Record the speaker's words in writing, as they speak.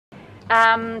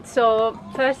So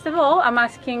first of all, I'm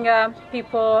asking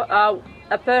people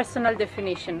a personal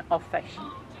definition of fashion.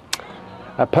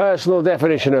 A personal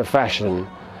definition of fashion.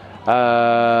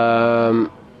 Well,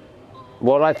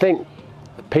 I think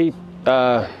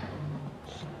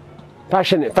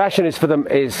fashion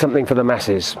is something for the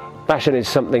masses. Fashion is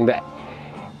something that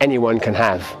anyone can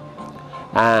have,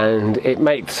 and it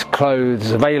makes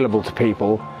clothes available to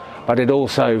people. But it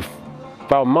also,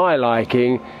 for my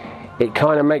liking, it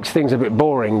kind of makes things a bit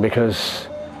boring because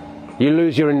you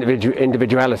lose your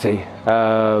individuality.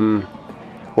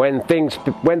 When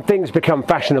things become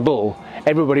fashionable,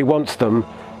 everybody wants them.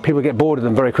 People get bored of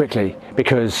them very quickly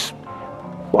because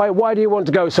why do you want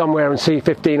to go somewhere and see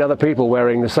 15 other people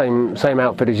wearing the same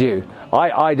outfit as you?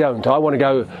 I don't. I want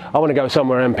to go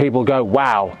somewhere and people go,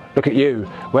 wow, look at you.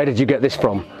 Where did you get this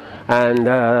from? And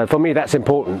for me, that's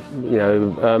important. You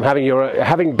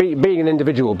know, being an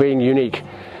individual, being unique.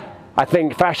 I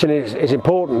think fashion is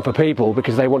important for people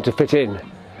because they want to fit in.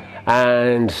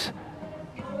 And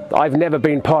I've never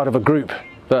been part of a group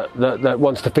that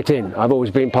wants to fit in. I've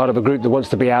always been part of a group that wants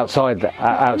to be outside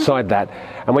that.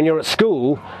 And when you're at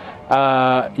school,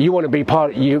 you want to be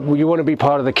part. You want to be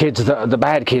part of the kids, the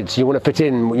bad kids. You want to fit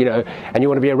in, you know, and you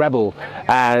want to be a rebel,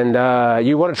 and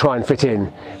you want to try and fit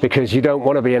in because you don't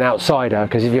want to be an outsider.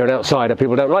 Because if you're an outsider,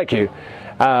 people don't like you,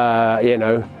 you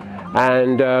know.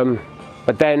 And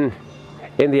but then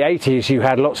in the 80s, you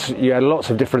had lots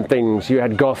of different things. You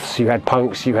had goths, you had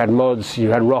punks, you had mods, you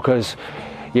had rockers,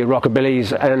 you had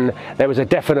rockabillys, and there was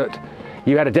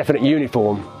you had a definite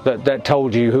uniform that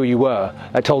told you who you were,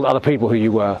 that told other people who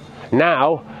you were.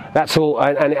 Now, that's all,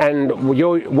 and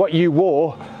what you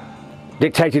wore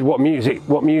dictated what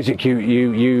music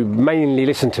you mainly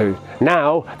listened to.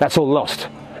 Now, that's all lost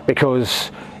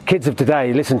because kids of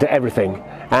today listen to everything,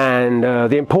 and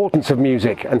the importance of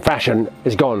music and fashion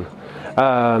is gone.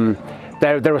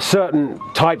 There are certain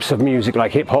types of music,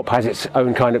 like hip hop has its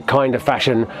own kind of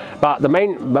fashion, but the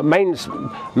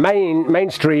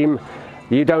mainstream,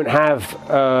 you don't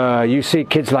have. You see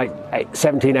kids like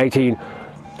 17, 18.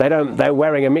 They're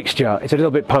wearing a mixture. It's a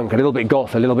little bit punk, a little bit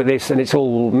goth, a little bit this, and it's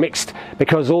all mixed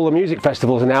because all the music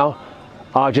festivals now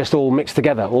are just all mixed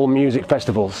together. All music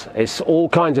festivals. It's all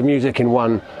kinds of music in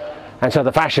one, and so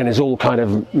the fashion is all kind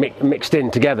of mixed in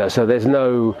together. So there's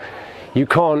no, you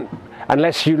can't.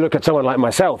 Unless you look at someone like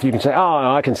myself, you can say,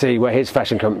 oh, I can see where his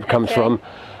fashion comes from.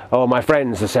 Or my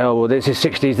friends, they say, oh, well, this is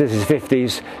 60s, this is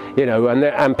 50s, you know,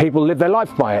 and people live their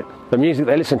life by it. The music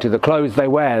they listen to, the clothes they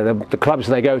wear, the clubs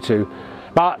they go to.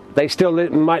 But they still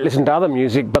might listen to other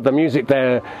music, but the music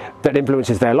that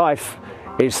influences their life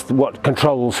is what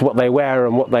controls what they wear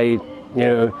and what they, you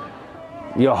know,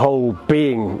 your whole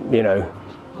being, you know.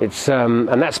 It's,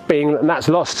 and that's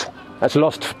lost. That's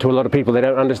lost to a lot of people. They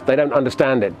don't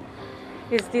understand it.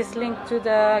 Is this linked to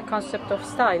the concept of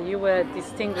style? You were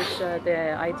distinguish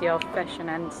the idea of fashion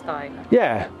and style.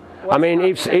 Yeah. I mean,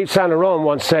 Yves Saint Laurent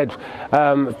once said,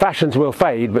 fashions will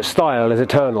fade, but style is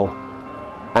eternal.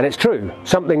 And it's true.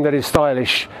 Something that is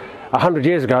stylish 100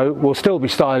 years ago will still be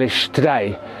stylish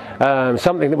today.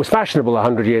 Something that was fashionable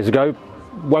 100 years ago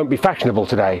won't be fashionable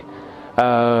today. You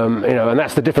know, and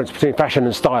that's the difference between fashion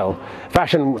and style.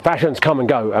 Fashions come and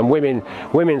go, and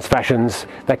women's fashions,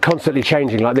 they're constantly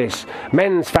changing like this.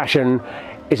 Men's fashion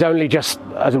is only just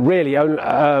really in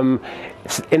the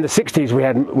 60s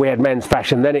we had men's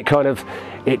fashion. Then it kind of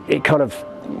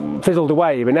fizzled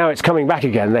away, but now it's coming back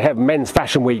again. They have Men's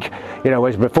Fashion Week, you know,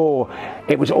 whereas before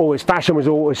fashion was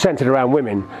always centered around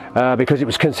women because it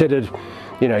was considered,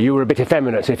 you know, you were a bit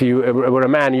effeminate if you were a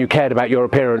man and you cared about your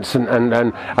appearance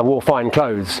and wore fine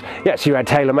clothes. Yes, you had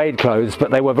tailor-made clothes,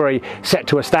 but they were very set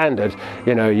to a standard.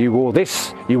 You know, you wore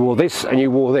this, and you wore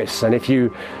this, and if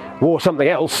you wore something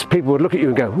else, people would look at you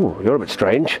and go, "Ooh, you're a bit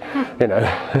strange," you know,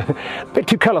 a bit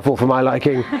too colourful for my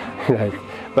liking, you know.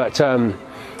 But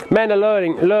men are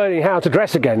learning how to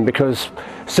dress again because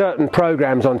certain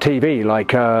programs on TV,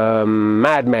 like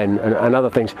Mad Men and other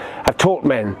things, have taught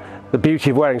men the beauty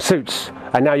of wearing suits.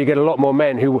 And now you get a lot more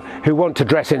men who want to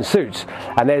dress in suits.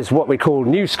 And there's what we call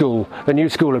new school. The new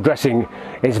school of dressing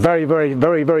is very, very,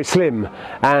 very, very slim.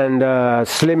 And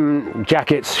slim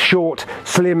jackets, short,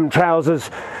 slim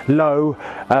trousers, low,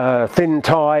 thin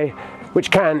tie, which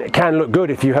can look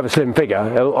good if you have a slim figure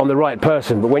on the right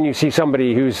person. But when you see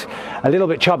somebody who's a little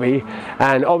bit chubby,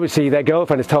 and obviously their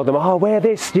girlfriend has told them, oh, wear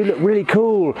this, you look really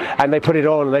cool, and they put it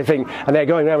on and they think, and they're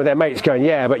going around with their mates going,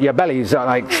 yeah, but your belly's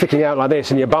like sticking out like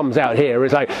this and your bum's out here.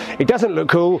 It's like, it doesn't look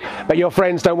cool, but your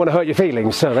friends don't want to hurt your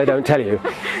feelings, so they don't tell you.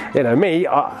 You know, me,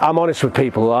 I'm honest with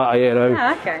people, you know.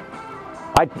 Oh, okay.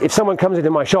 if someone comes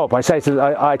into my shop, I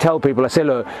tell people, I say,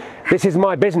 look, this is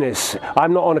my business.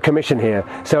 I'm not on a commission here.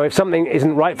 So if something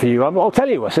isn't right for you, I'll tell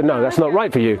you. I said, no, that's not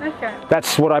right for you. Okay.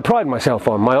 That's what I pride myself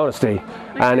on, my honesty.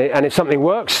 Okay. And if something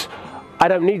works, I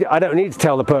don't need to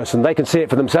tell the person. They can see it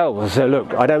for themselves. I say,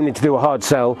 look, I don't need to do a hard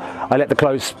sell. I let the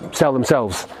clothes sell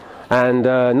themselves. And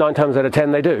 9 times out of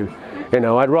 10 they do. You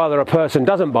know, I'd rather a person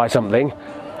doesn't buy something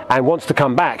and wants to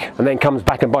come back and then comes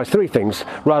back and buys 3 things,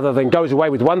 rather than goes away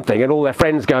with one thing and all their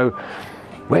friends go,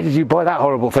 where did you buy that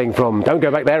horrible thing from? Don't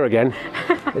go back there again.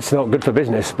 It's not good for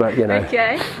business, but you know.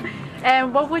 Okay.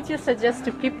 And what would you suggest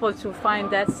to people to find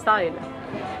that style?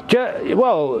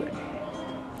 Well,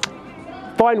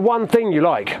 find one thing you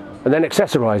like and then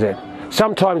accessorize it.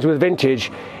 Sometimes with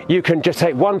vintage, you can just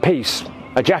take one piece,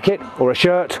 a jacket or a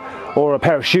shirt or a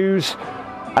pair of shoes,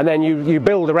 and then you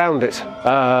build around it.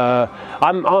 I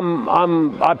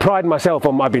pride myself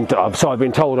on, I've been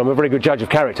told I'm a very good judge of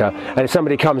character, and if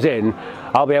somebody comes in,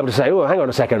 I'll be able to say, oh, hang on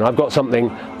a second, I've got something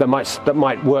that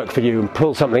might work for you, and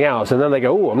pull something else, and then they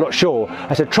go, oh, I'm not sure.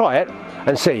 I said, try it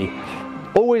and see.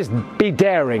 Always be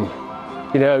daring.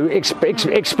 You know,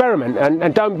 experiment,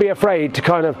 and don't be afraid to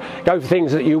kind of go for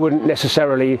things that you wouldn't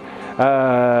necessarily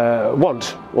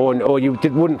want or you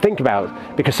wouldn't think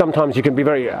about, because sometimes you can be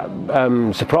very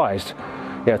surprised.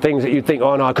 You know, things that you'd think,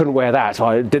 oh no, I couldn't wear that. So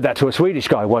I did that to a Swedish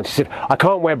guy once. He said, I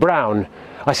can't wear brown.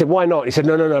 I said, why not? He said,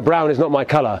 no, brown is not my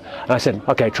colour. And I said,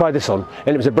 okay, try this on.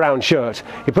 And it was a brown shirt.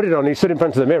 He put it on, he stood in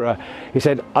front of the mirror. He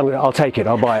said, I'll take it,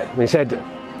 I'll buy it. And he said,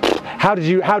 how did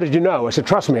you know? I said,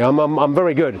 trust me, I'm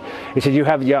very good. He said,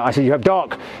 I said, you have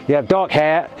dark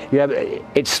hair,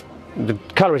 the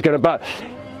colour is going to, but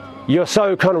you're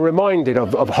so kind of reminded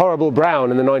of horrible brown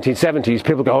in the 1970s.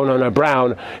 People go, oh no,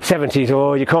 brown, 70s,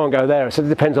 oh, you can't go there. I said, it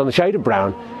depends on the shade of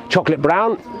brown. Chocolate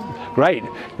brown, great.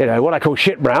 You know, what I call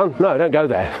shit brown, no, don't go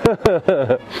there.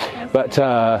 But,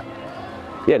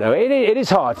 you know, it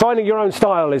is hard. Finding your own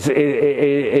style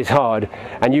is hard,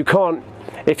 and you can't,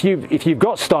 if you've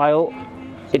got style,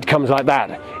 it comes like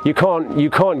that. You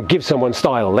can't give someone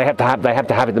style. They have to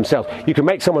have it themselves. You can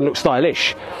make someone look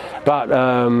stylish, but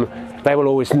they will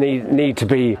always need to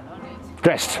be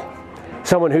dressed.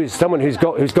 Someone who's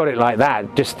got it like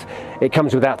that, just it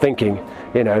comes without thinking,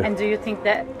 you know. And do you think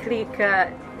that clique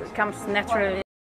comes naturally?